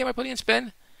fourth game I played against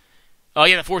Ben? Oh,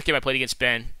 yeah, the fourth game I played against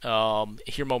Ben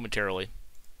here momentarily.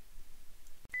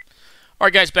 All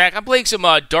right, guys, back. I'm playing some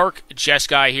Dark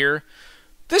Jeskai here.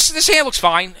 This hand looks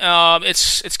fine.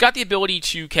 It's got the ability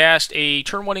to cast a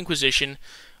turn 1 Inquisition.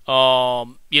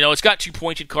 It's got 2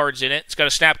 pointed cards in it. It's got a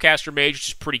Snapcaster Mage, which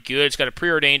is pretty good. It's got a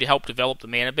Preordain to help develop the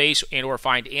mana base and or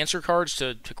find answer cards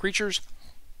to creatures.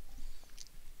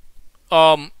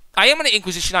 I am going to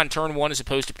Inquisition on turn 1 as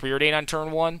opposed to Preordain on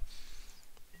turn 1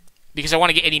 because I want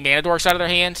to get any mana dorks out of their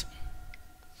hand.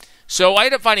 So I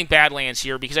end up finding Badlands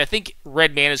here because I think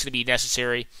red mana is going to be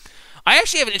necessary. I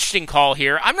actually have an interesting call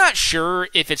here. I'm not sure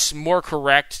if it's more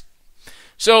correct.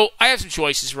 So I have some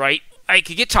choices, right? I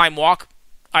could get Time Walk,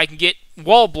 I can get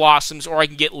Wall of Blossoms, or I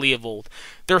can get Leovold.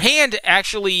 Their hand does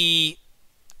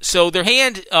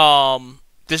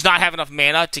not have enough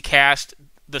mana to cast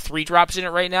the 3-drops in it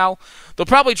right now. They'll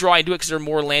probably draw into it because they're a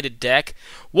more landed deck.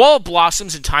 Wall of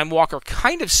Blossoms and Time Walk are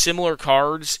kind of similar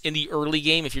cards in the early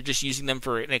game if you're just using them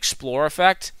for an Explore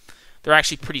effect. They're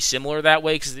actually pretty similar that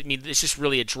way because it's just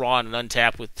really a draw and an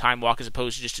untap with Time Walk as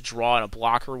opposed to just a draw and a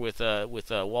blocker with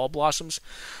Wall of Blossoms.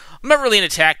 I'm not really an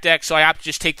attack deck, so I opt to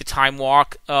just take the Time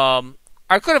Walk.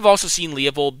 I could have also seen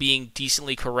Leovold being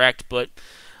decently correct, but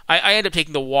I end up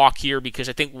taking the Walk here because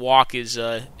I think Walk is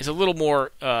a little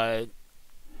more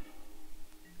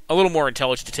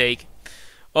intelligent to take.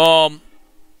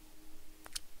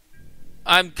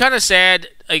 I'm kind of sad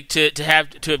to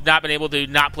have not been able to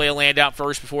not play a land out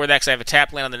first before that because I have a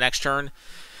tap land on the next turn.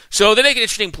 So they make an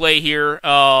interesting play here.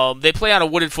 They play on a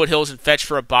Wooded Foothills and fetch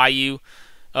for a Bayou.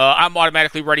 I'm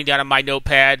automatically writing down on my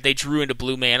notepad they drew into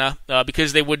blue mana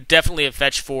because they would definitely have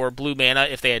fetched for blue mana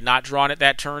if they had not drawn it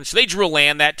that turn. So they drew a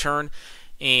land that turn,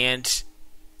 and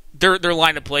their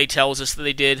line of play tells us that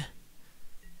they did.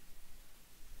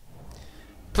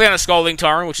 Play on a Scalding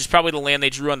Tarn, which is probably the land they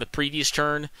drew on the previous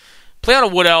turn. Play on a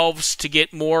Wood Elves to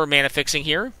get more mana fixing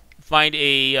here. Find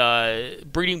a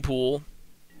Breeding Pool.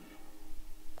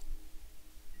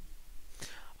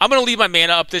 I'm going to leave my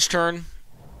mana up this turn.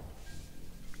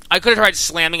 I could have tried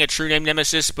slamming a True Name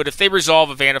Nemesis, but if they resolve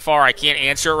a Vanifar, I can't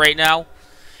answer it right now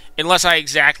unless I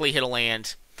exactly hit a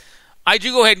land. I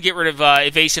do go ahead and get rid of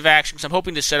evasive action because I'm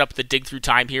hoping to set up the Dig Through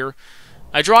Time here.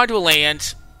 I draw into a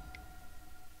land.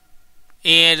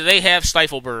 And they have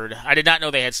Stifle Bird. I did not know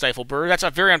they had Stifle Bird. That's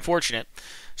very unfortunate.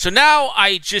 So now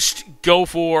I just go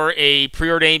for a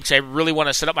Preordain because I really want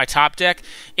to set up my top deck.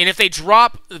 And if they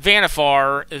drop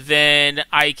Vanifar, then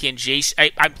I can Jace.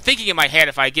 I'm thinking in my head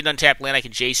if I get an untapped land, I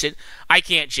can Jace it. I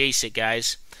can't Jace it,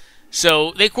 guys.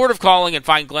 So they Court of Calling and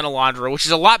find Glenalandra, which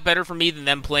is a lot better for me than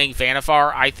them playing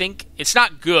Vanifar, I think. It's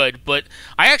not good, but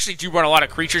I actually do run a lot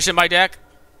of creatures in my deck.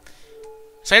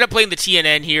 So I end up playing the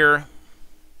TNN here.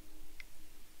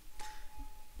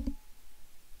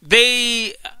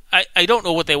 I don't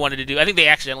know what they wanted to do. I think they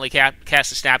accidentally cast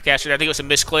the Snapcaster. I think it was a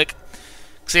misclick.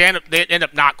 Because they end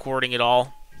up not courting at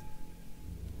all.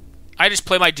 I just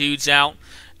play my dudes out.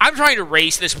 I'm trying to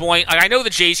race at this point. I know the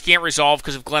Jace can't resolve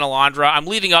because of Glenalandra. I'm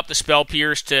leaving up the Spell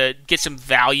Pierce to get some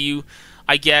value,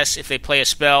 I guess, if they play a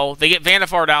spell. They get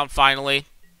Vanifar down finally.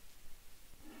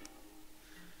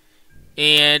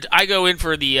 And I go in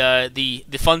for the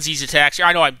funsies attacks.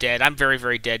 I know I'm dead. I'm very,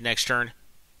 very dead next turn.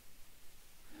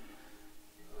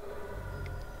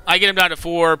 I get him down to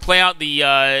 4, play out the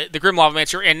Grim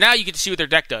Lavamancer, and now you get to see what their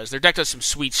deck does. Their deck does some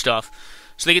sweet stuff.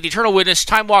 So they get the Eternal Witness,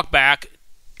 Time Walk back,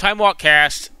 Time Walk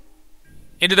cast,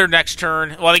 into their next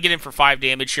turn. Well, they get in for 5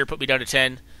 damage here, put me down to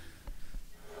 10.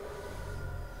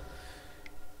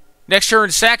 Next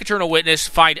turn, sack Eternal Witness,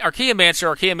 find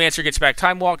Archaeomancer. Archaeomancer gets back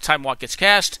Time Walk gets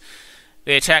cast.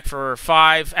 They attack for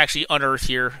 5. Actually, unearth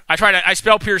here. I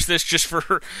spell pierce this just for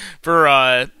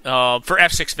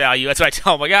F6 value. That's what I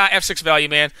tell them. Like, F6 value,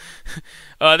 man.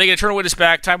 They get Eternal Witness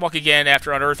back. Time walk again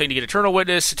after unearthing to get Eternal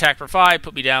Witness. Attack for 5.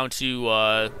 Put me down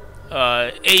to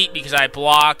 8 because I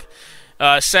block.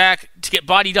 Sack to get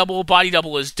Body Double. Body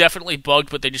Double is definitely bugged,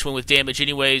 but they just went with damage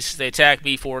anyways. They attack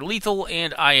me for lethal,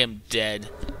 and I am dead.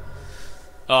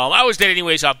 I was dead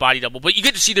anyways off Body Double, but you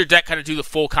get to see their deck kind of do the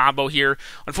full combo here.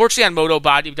 Unfortunately, on Moto,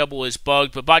 Body Double is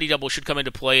bugged, but Body Double should come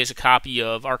into play as a copy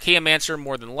of Archaeomancer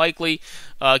more than likely.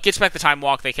 Gets back the Time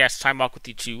Walk. They cast Time Walk with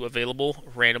the 2 available,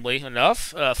 randomly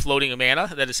enough, floating a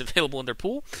mana that is available in their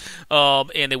pool,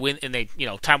 and they win, and they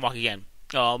Time Walk again.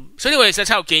 So anyways, that's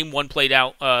how Game 1 played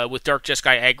out with Dark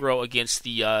Jeskai aggro against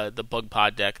the Bug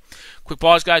Pod deck. Quick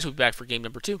pause, guys. We'll be back for Game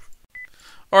number 2.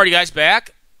 Alrighty, guys,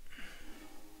 back.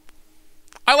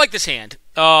 I like this hand.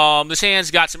 This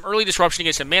hand's got some early disruption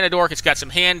against a mana dork. It's got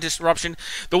some hand disruption.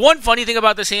 The one funny thing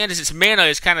about this hand is its mana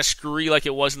is kind of screwy like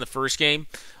it was in the first game.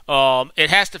 It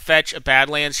has to fetch a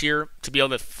Badlands here to be able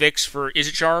to fix for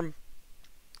Izzet Charm,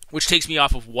 which takes me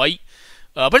off of white.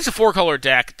 But it's a 4-color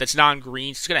deck that's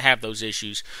non-green, so it's going to have those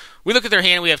issues. We look at their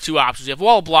hand, we have 2 options. We have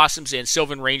Wall of Blossoms and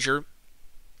Sylvan Ranger.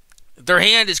 Their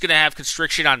hand is going to have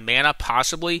Constriction on mana,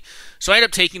 possibly. So I end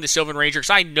up taking the Sylvan Ranger,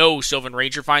 because I know Sylvan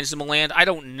Ranger finds them a land. I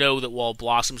don't know that Wall of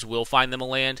Blossoms will find them a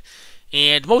land.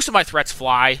 And most of my threats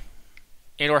fly,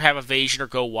 and or have evasion or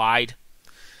go wide.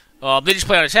 They just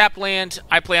play on a tapped land.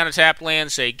 I play on a tapped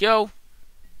land, say go.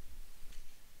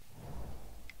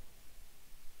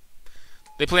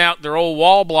 They play out their old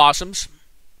Wall of Blossoms.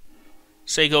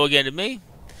 Say go again to me.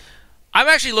 I'm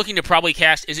actually looking to probably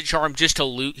cast Izzet Charm just to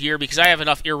loot here because I have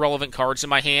enough irrelevant cards in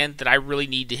my hand that I really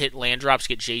need to hit land drops to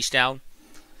get Jace down.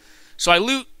 So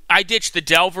I ditch the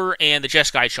Delver and the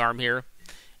Jeskai Charm here.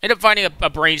 End up finding a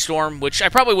Brainstorm, which I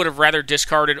probably would have rather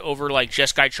discarded over like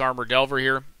Jeskai Charm or Delver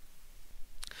here.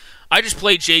 I just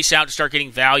played Jace out to start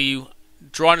getting value,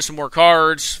 draw into some more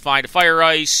cards, find a Fire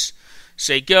Ice,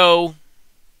 say go.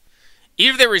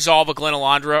 Either they resolve a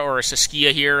Glenalandra or a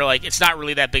Saskia here, like it's not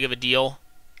really that big of a deal.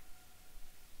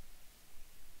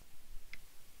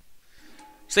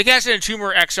 So they cast an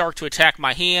Entomber Exarch to attack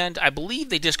my hand. I believe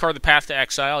they discard the Path to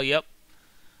Exile, yep.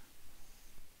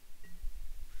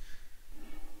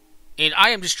 And I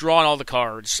am just drawing all the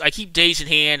cards. I keep Daze in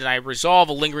hand, and I resolve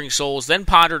a Lingering Souls, then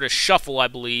ponder to shuffle, I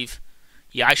believe.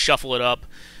 Yeah, I shuffle it up.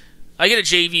 I get a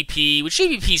JVP, which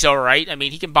JVP's alright. I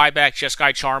mean, he can buy back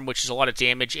Jeskai Charm, which is a lot of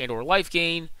damage and or life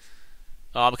gain.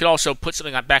 I could also put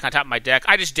something back on top of my deck.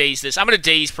 I just daze this. I'm going to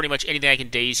daze pretty much anything I can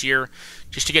daze here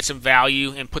just to get some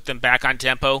value and put them back on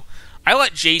tempo. I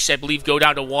let Jace, I believe, go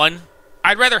down to 1.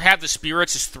 I'd rather have the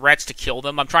spirits as threats to kill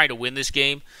them. I'm trying to win this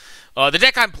game. The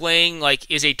deck I'm playing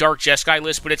is a Dark Jeskai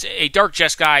list, but it's a Dark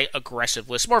Jeskai aggressive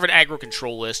list. More of an aggro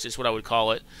control list is what I would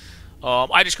call it.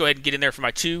 I just go ahead and get in there for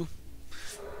my 2.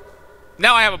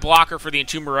 Now I have a blocker for the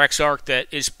Entomber Exarch that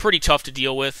is pretty tough to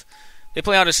deal with. They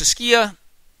play out a Saskia.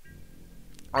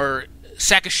 Or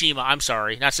Sakashima, I'm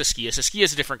sorry, not Saskia. Saskia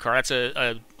is a different card. That's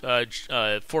a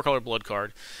 4-color blood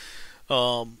card.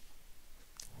 I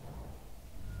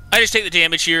just take the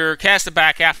damage here, cast the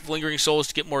back half of Lingering Souls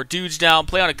to get more dudes down,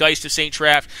 play on a Geist of Saint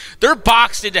Traft. They're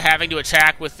boxed into having to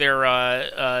attack with their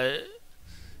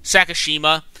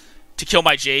Sakashima to kill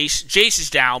my Jace. Jace is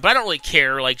down, but I don't really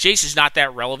care. Like, Jace is not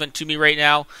that relevant to me right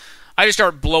now. I just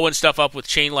start blowing stuff up with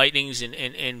Chain Lightnings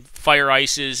and Fire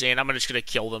Ices, and I'm just going to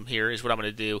kill them here is what I'm going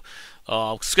to do.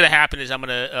 What's going to happen is I'm going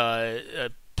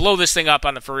to blow this thing up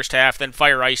on the first half, then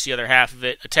Fire Ice the other half of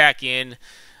it, attack in,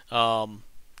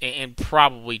 and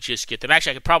probably just get them.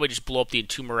 Actually, I could probably just blow up the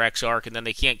Entomber Exarch, and then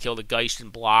they can't kill the Geist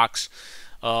and blocks.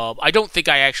 I don't think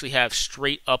I actually have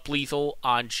straight up lethal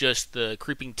on just the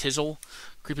Creeping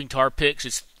Tar Pit.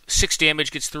 It's 6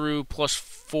 damage gets through, plus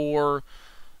 4...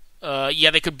 yeah,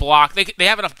 they could block. They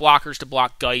have enough blockers to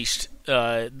block Geist.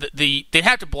 They'd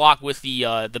have to block with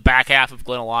the back half of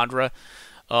Glenalandra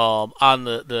on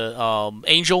the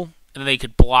Angel, and then they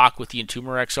could block with the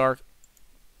Entomber Exarch.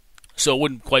 So it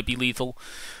wouldn't quite be lethal,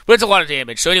 but it's a lot of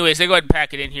damage. So, anyways, they go ahead and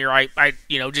pack it in here.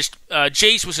 Jace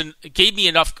gave me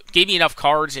enough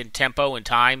cards and tempo and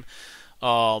time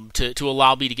to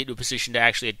allow me to get to a position to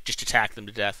actually just attack them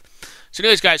to death. So,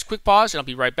 anyways, guys, quick pause, and I'll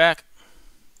be right back.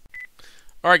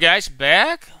 Alright guys,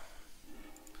 back.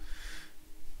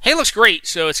 Hey, looks great.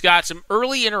 So it's got some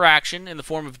early interaction in the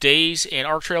form of Daze and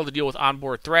Arc Trail to deal with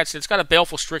onboard threats. And it's got a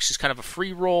Baleful Strix as kind of a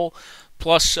free roll,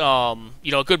 plus a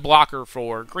good blocker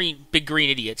for big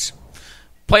green idiots.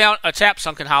 Play out a tap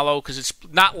Sunken Hollow because it's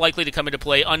not likely to come into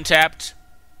play untapped.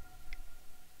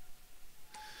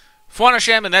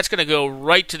 Faunashem, and that's going to go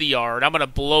right to the yard. I'm going to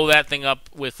blow that thing up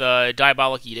with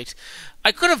Diabolic Edict.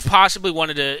 I could have possibly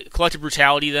wanted to Collective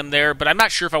Brutality them there, but I'm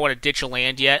not sure if I want to ditch a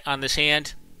land yet on this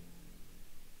hand.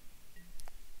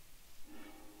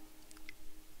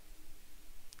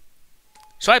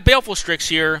 So I have Baleful Strix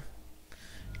here.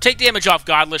 Take damage off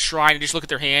Godless Shrine and just look at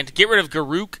their hand. Get rid of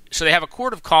Garruk, so they have a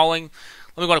Chord of Calling.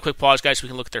 Let me go on a quick pause, guys, so we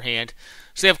can look at their hand.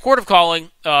 So they have Chord of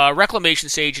Calling, Reclamation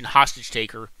Sage, and Hostage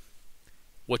Taker.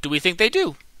 What do we think they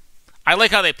do? I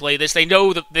like how they play this. They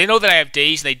know that I have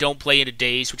Daze, and they don't play into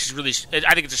Daze, which is really,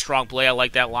 I think it's a strong play. I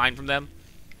like that line from them.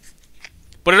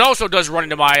 But it also does run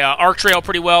into my Arc Trail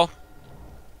pretty well.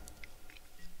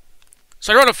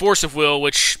 So I run a Force of Will,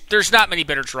 which there's not many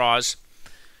better draws.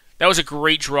 That was a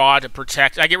great draw to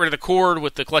protect. I get rid of the Chord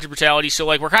with the Collective Brutality, so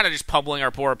like we're kind of just pummeling our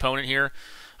poor opponent here.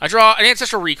 I draw an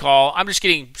Ancestral Recall. I'm just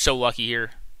getting so lucky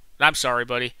here. I'm sorry,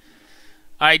 buddy.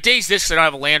 I daze this because I don't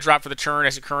have a land drop for the turn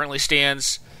as it currently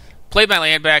stands. Play my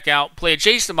land back out. Play a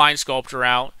Jace the Mind Sculptor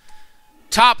out.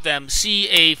 Top them. See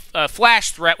a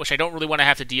flash threat, which I don't really want to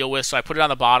have to deal with, so I put it on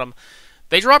the bottom.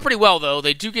 They draw pretty well, though.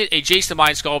 They do get a Jace the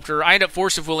Mind Sculptor. I end up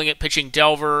Force of Willing it, pitching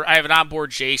Delver. I have an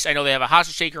onboard Jace. I know they have a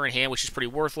Hostage Taker in hand, which is pretty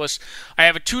worthless. I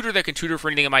have a Tutor that can tutor for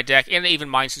anything in my deck, and even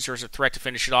Mind Sensor as a threat to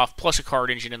finish it off, plus a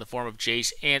card engine in the form of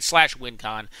Jace, and /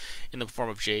 Wincon in the form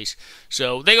of Jace.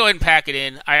 So they go ahead and pack it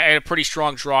in. I had a pretty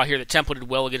strong draw here that templated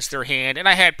well against their hand, and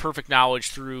I had perfect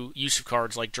knowledge through use of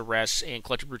cards like Duress and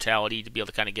Collective Brutality to be able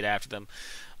to kind of get after them.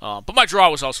 But my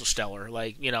draw was also stellar.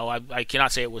 Like, you know, I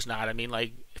cannot say it was not. I mean,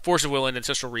 like, Force of Will and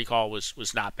Ancestral Recall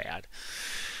was not bad.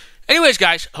 Anyways,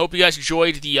 guys, hope you guys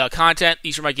enjoyed the content.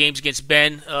 These are my games against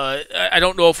Ben. I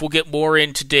don't know if we'll get more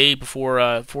in today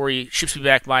before he ships me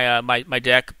back my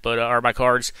deck, or my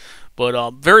cards.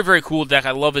 But very, very cool deck.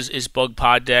 I love his Bug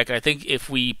Pod deck. I think if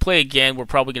we play again, we're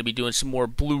probably going to be doing some more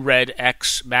Blue-Red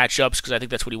X matchups because I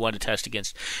think that's what he wanted to test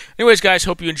against. Anyways, guys,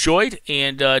 hope you enjoyed,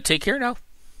 and take care now.